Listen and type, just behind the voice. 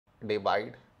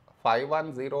divide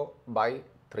 510 by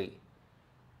 3.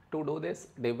 To do this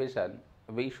division,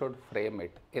 we should frame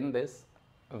it in this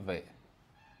way.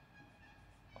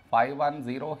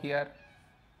 510 here,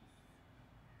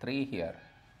 3 here.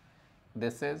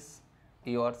 This is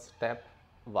your step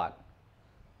 1.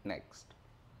 Next,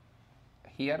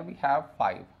 here we have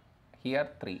 5, here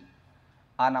 3.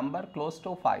 A number close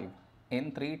to 5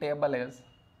 in 3 table is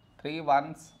 3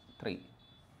 ones 3.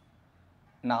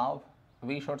 Now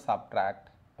we should subtract,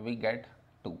 we get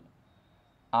 2.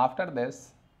 After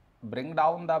this, bring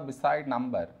down the beside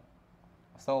number,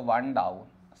 so 1 down,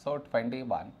 so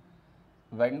 21.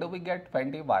 When do we get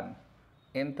 21?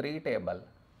 In 3 table,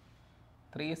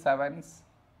 3 sevens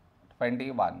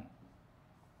 21.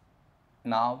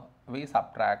 Now we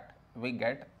subtract, we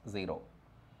get 0.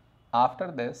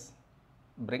 After this,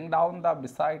 bring down the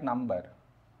beside number,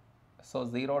 so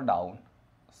 0 down,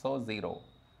 so 0.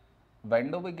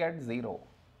 When do we get 0?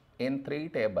 In 3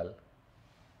 table,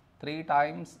 3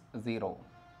 times 0,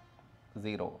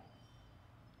 0.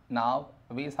 Now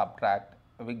we subtract,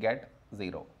 we get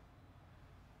 0.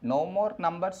 No more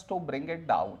numbers to bring it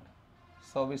down,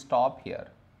 so we stop here.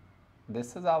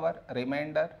 This is our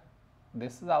remainder,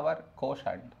 this is our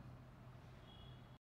quotient.